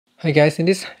Hi guys, in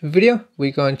this video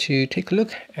we're going to take a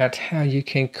look at how you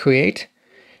can create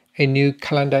a new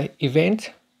calendar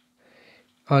event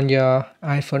on your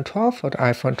iPhone 12 or the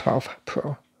iPhone 12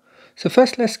 Pro. So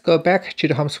first let's go back to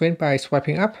the home screen by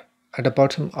swiping up at the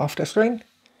bottom of the screen.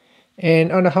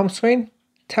 And on the home screen,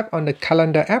 tap on the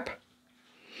calendar app.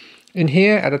 In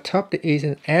here at the top there is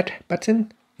an add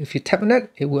button. If you tap on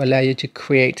it, it will allow you to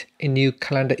create a new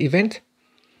calendar event.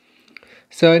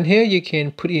 So in here you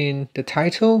can put in the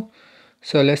title.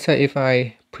 So let's say if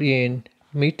I put in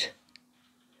meet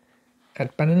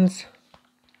at Balance.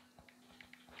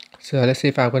 So let's say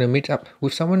if I'm going to meet up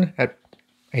with someone at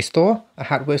a store, a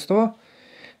hardware store.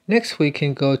 Next we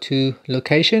can go to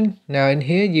location. Now in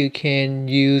here you can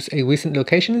use a recent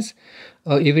locations,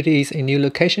 or if it is a new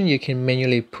location you can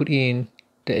manually put in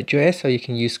the address, or you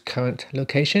can use current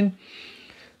location.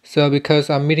 So because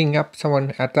I'm meeting up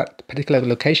someone at that particular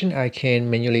location, I can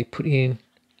manually put in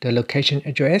the location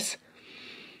address.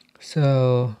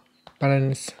 So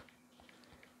Balance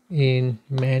in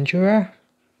Mandurah.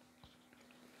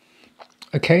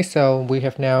 Okay, so we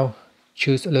have now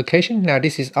choose a location. Now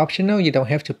this is optional, you don't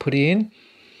have to put it in.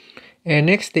 And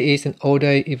next there is an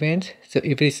order event. So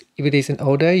if it is an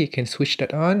order, you can switch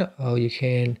that on, or you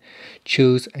can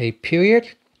choose a period.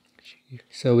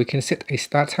 So we can set a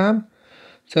start time.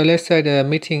 So let's say the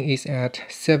meeting is at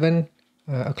 7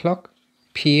 o'clock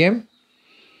p.m.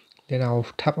 Then I'll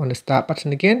tap on the start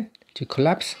button again to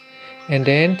collapse, and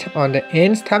then tap on the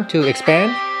end time to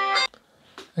expand.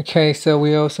 Okay, so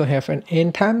we also have an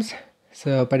end times.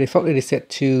 So by default it is set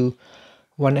to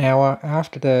 1 hour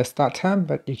after the start time,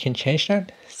 but you can change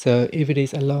that. So if it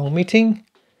is a long meeting,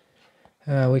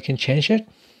 we can change it.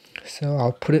 So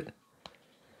I'll put it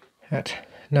at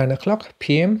 9 o'clock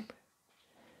p.m.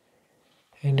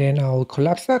 and then I'll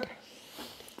collapse that.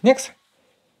 Next,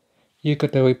 you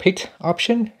got the repeat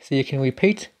option, so you can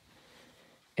repeat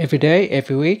every day,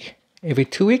 every week, every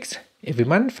 2 weeks, every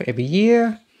month, every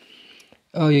year.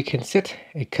 Or you can set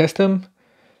a custom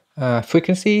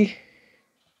frequency.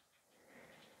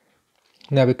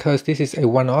 Now because this is a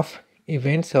one-off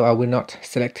event, so I will not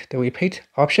select the repeat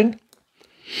option.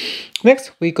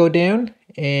 Next we go down,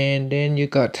 and then you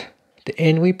got the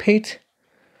end repeat,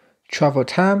 travel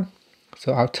time.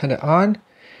 So I'll turn it on,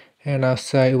 and I'll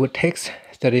say it would take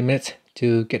 30 minutes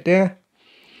to get there.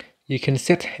 You can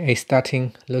set a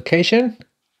starting location.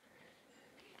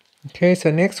 Okay, so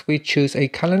next we choose a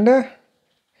calendar.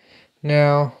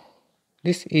 Now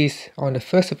this is on the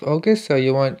 1st of August, so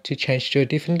you want to change to a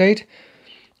different date.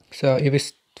 So if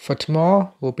it's for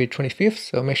tomorrow, will be 25th,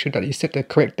 so make sure that you set the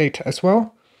correct date as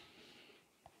well.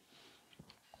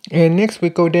 And next we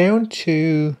go down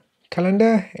to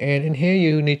calendar, and in here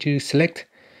you need to select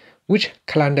which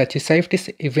calendar to save this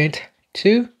event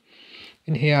to.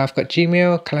 In here I've got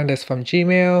Gmail, calendars from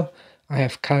Gmail. I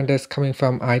have calendars coming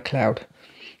from iCloud.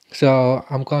 So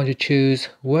I'm going to choose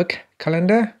work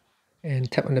calendar and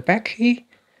tap on the back key.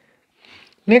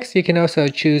 Next you can also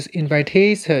choose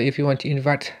invitees. So if you want to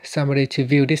invite somebody to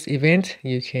view this event,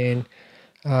 you can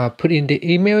put in the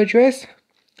email address,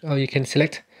 or you can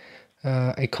select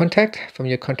a contact from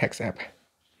your contacts app.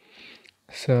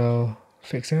 So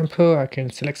for example, I can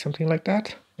select something like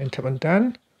that and tap on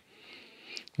done.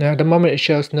 Now at the moment it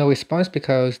shows no response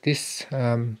because this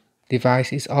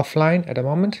device is offline at the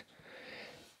moment.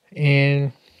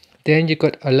 And then you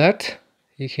got alert.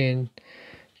 You can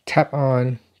tap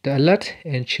on the alert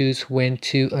and choose when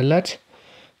to alert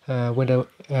when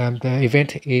the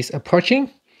event is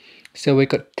approaching. So we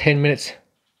got 10 minutes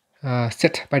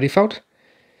set by default.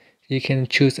 You can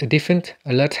choose a different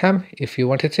alert time if you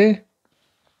wanted to.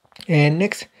 And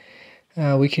next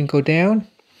we can go down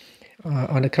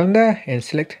on the calendar and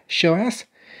select show as.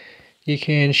 You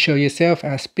can show yourself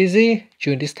as busy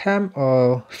during this time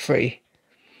or free.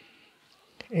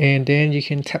 And then you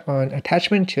can tap on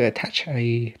attachment to attach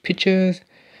a picture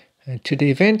to the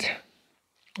event.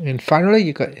 And finally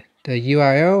you got the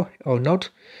URL or note.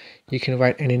 You can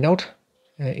write any note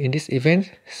in this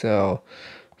event. So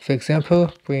for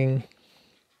example, bring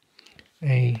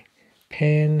a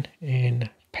pen and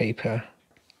paper.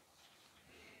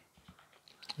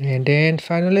 And then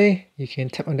finally you can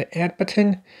tap on the add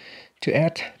button to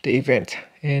add the event,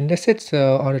 and that's it.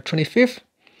 So on the 25th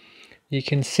you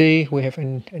can see we have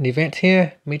an event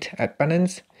here, meet at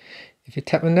Balance. If you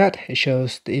tap on that, it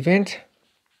shows the event,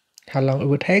 how long it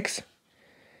would take,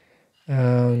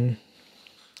 the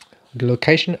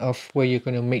location of where you're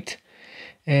going to meet,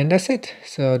 and that's it.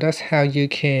 So that's how you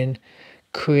can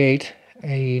create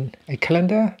a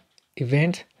calendar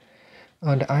event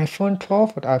on the iPhone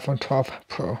 12 or the iPhone 12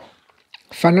 Pro.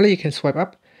 Finally, you can swipe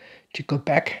up to go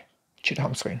back to the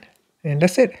home screen. And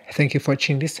that's it. Thank you for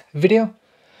watching this video.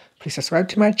 Please subscribe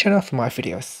to my channel for more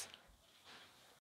videos.